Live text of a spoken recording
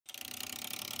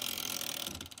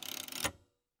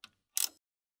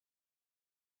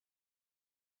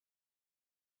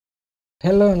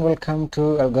Hello and welcome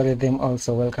to Algorithm.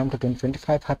 Also, welcome to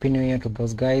 2025. Happy New Year to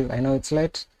those guys. I know it's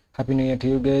late. Happy New Year to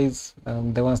you guys,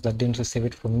 the ones that didn't receive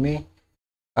it from me.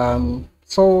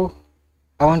 So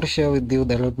I want to share with you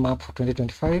the roadmap for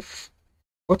 2025.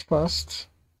 But first,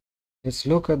 let's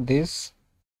look at this.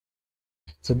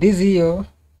 So this year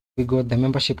we got the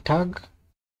membership tag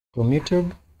from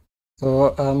YouTube.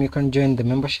 So you can join the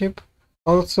membership.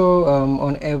 Also,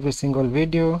 on every single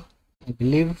video, I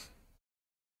believe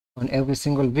on every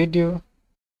single video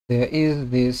there is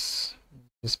this.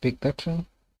 Let's pick that one.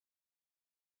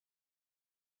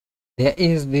 There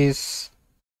is this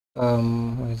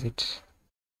what is it?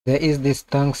 There is this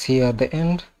thanks here at the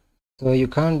end, so you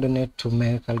can donate to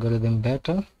make algorithm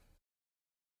better.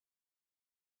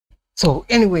 So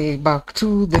anyway, back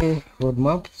to the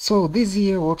roadmap. So this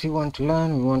year what we want to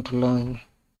learn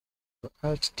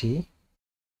Alt T.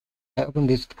 I open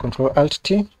this to Control Alt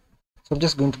T. So I'm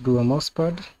just going to do a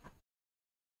mousepad.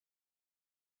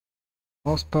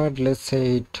 Mousepad, let's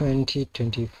say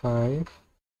 2025.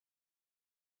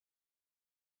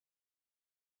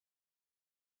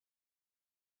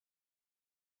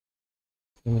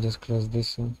 Let me just close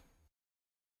this one.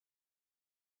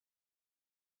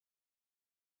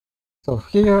 So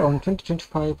here on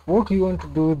 2025, what we want to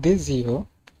do this year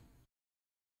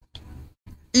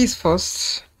is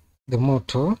first the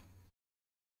motto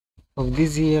of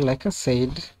this year, like I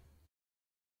said,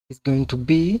 is going to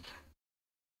be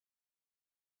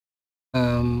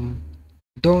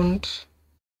don't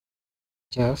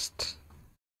just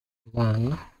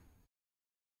learn,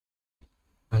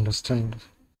 understand.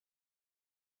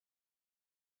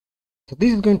 So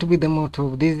this is going to be the motto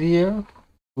of this year.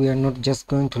 We are not just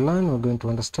going to learn, we're going to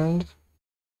understand.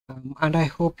 And I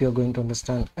hope you're going to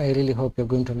understand. I really hope you're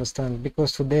going to understand,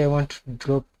 because today I want to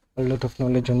drop a lot of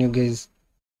knowledge on you guys.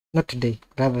 Not today,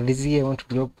 rather this year I want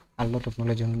to drop a lot of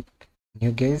knowledge on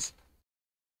you guys.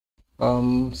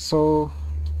 So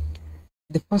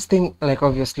the first thing, like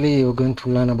obviously we're going to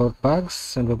learn about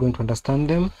bugs and we're going to understand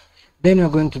them. Then we're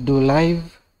going to do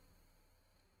live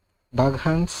bug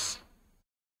hunts.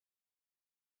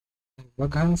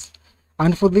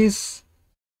 And for this,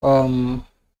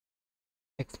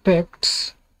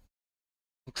 expect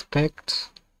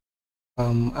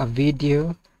a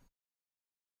video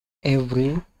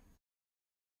every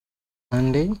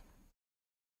Sunday.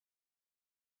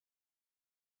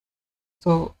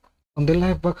 So on the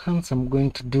live bug hunts, I'm going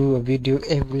to do a video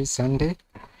every Sunday.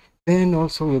 Then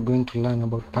also we're going to learn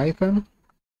about Python,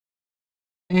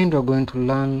 and we're going to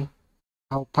learn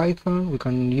how we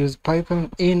can use Python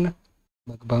in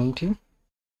bugbounty.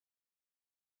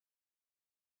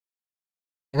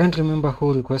 I can't remember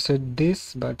who requested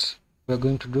this, but we're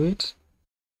going to do it.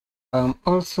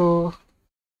 Also,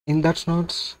 in that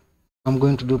note, I'm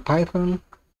going to do Python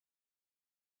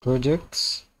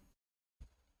projects.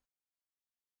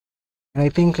 And I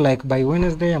think like by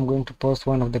Wednesday, I'm going to post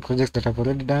one of the projects that I've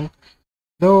already done.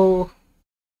 Though,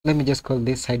 let me just call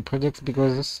this side projects,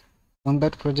 because on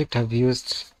that project I've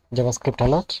used JavaScript a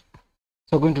lot.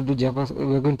 So we're going to do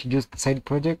we're going to use side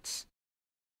projects.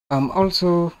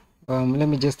 Also, let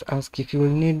me just ask if you will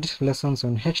need lessons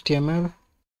on HTML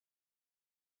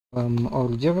or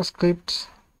JavaScript.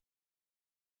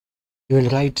 You will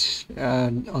write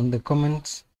on the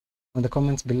comments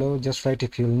below. Just write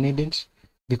if you will need it,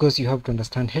 because you have to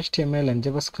understand HTML and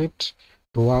JavaScript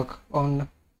to work on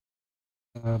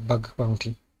bug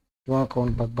bounty,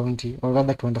 or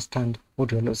rather to understand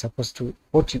what you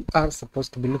are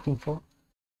supposed to be looking for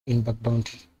in bug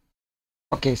bounty.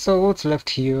 Okay, so what's left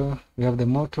here? We have the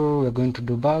motto. We're going to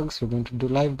do bugs. We're going to do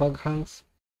live bug hunts.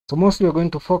 So mostly we're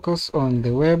going to focus on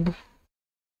the web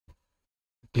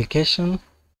application.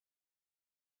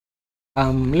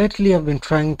 Lately I've been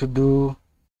trying to do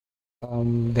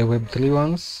the Web3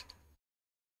 ones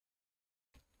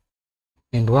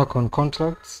and work on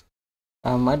contracts.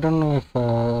 I don't know if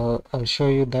I'll show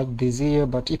you that this year,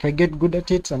 but if I get good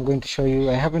at it, I'm going to show you.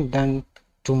 I haven't done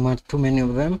too many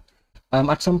of them.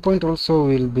 At some point also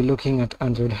we'll be looking at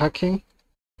Android hacking.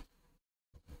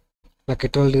 Like I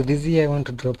told you, this year I want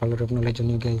to drop a lot of knowledge on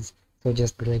you guys, so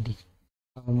just be ready.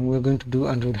 We're going to do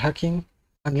Android hacking,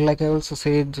 and like I also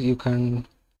said, you can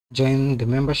join the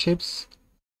memberships.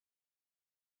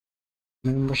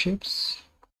 You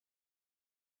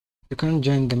can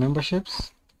join the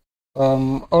memberships.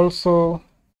 Also,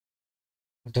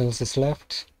 what else is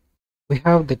left? We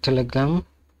have the Telegram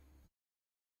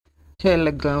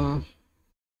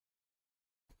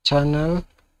channel.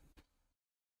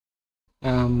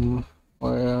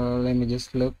 Well, let me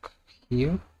just look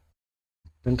here.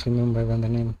 Don't remember even the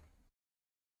name.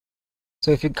 So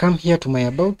if you come here to my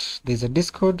about, there's a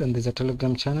Discord and there's a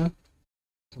Telegram channel.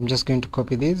 So I'm just going to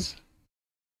copy this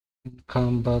and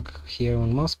come back here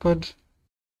on mousepad.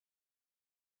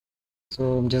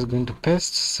 So I'm just going to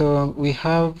paste. So we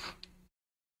have,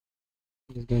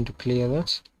 I'm just going to clear that.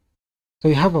 So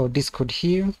we have our Discord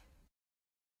here,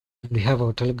 and we have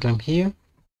our Telegram here.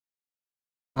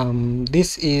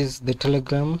 This is the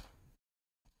Telegram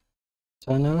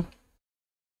channel,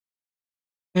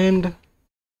 and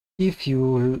if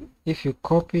you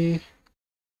copy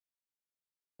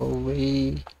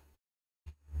away,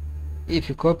 if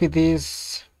you copy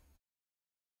this,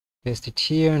 paste it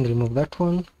here and remove that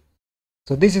one.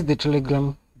 So this is the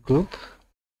Telegram group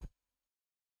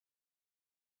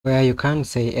where you can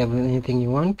say anything you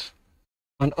want.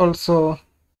 And also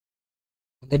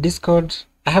the Discord,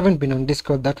 I haven't been on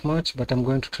Discord that much, but I'm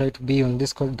going to try to be on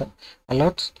Discord a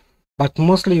lot. But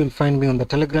mostly you'll find me on the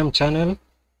Telegram channel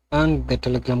and the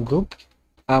Telegram group.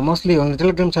 Mostly on the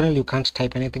Telegram channel you can't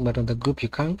type anything, but on the group you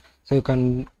can. So you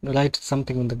can write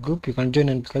something on the group, you can join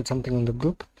and write something on the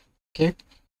group. Okay.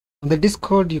 On the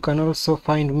Discord you can also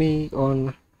find me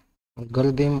on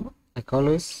algorithm, like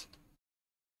always.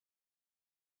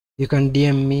 You can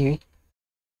DM me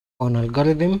on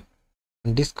algorithm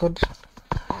on Discord.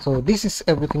 So this is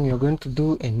everything we're going to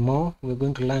do and more. We're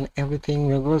going to learn everything.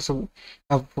 We're also,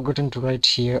 I've forgotten to write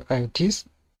here IoTs.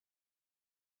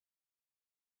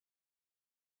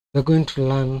 We're going to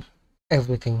learn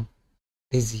everything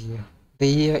this year. The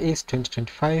year is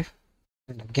 2025,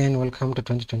 and again, welcome to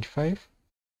 2025.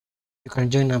 You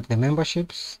can join up the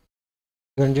memberships.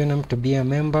 You can join up to be a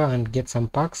member and get some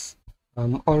perks.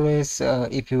 Always,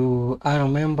 if you are a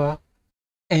member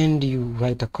and you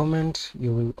write a comment,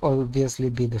 you will obviously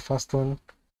be the first one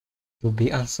to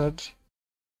be answered.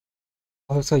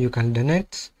 Also, you can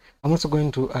donate. I'm also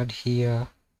going to add here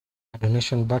a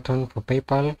donation button for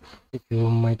PayPal. If you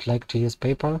might like to use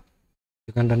PayPal,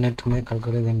 you can donate to make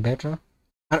algorithm better.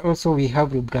 And also we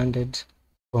have rebranded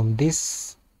from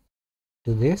this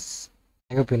to this.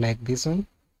 I hope you like this one,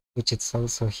 which is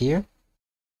also here,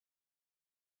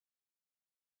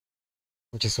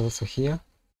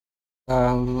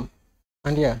 and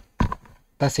yeah,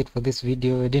 that's it for this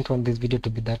video. I didn't want this video to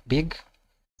be that big.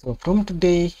 So from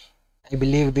today, I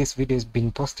believe this video has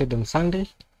been posted on Sunday.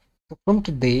 So from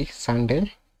today,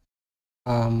 Sunday,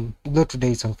 though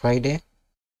today is on Friday,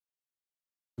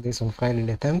 this on Friday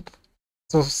the 10th,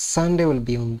 so Sunday will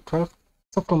be on 12th.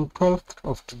 So from 12th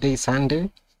of today, Sunday,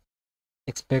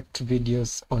 expect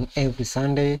videos on every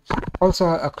Sunday. Also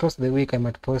across the week I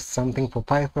might post something for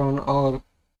Python or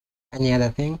any other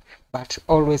thing, but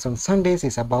always on Sundays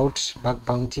is about bug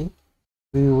bounty.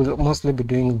 We will mostly be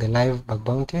doing the live bug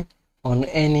bounty on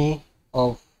any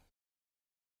of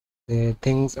the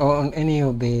things, or on any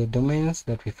of the domains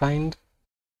that we find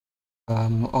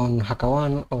on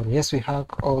HackerOne or Yes We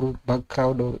Hack or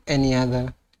BugCrowd or any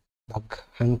other bug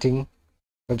hunting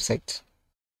website.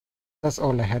 That's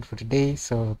all I had for today.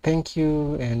 So thank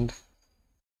you and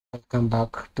welcome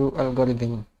back to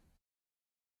Algorithm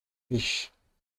Fish.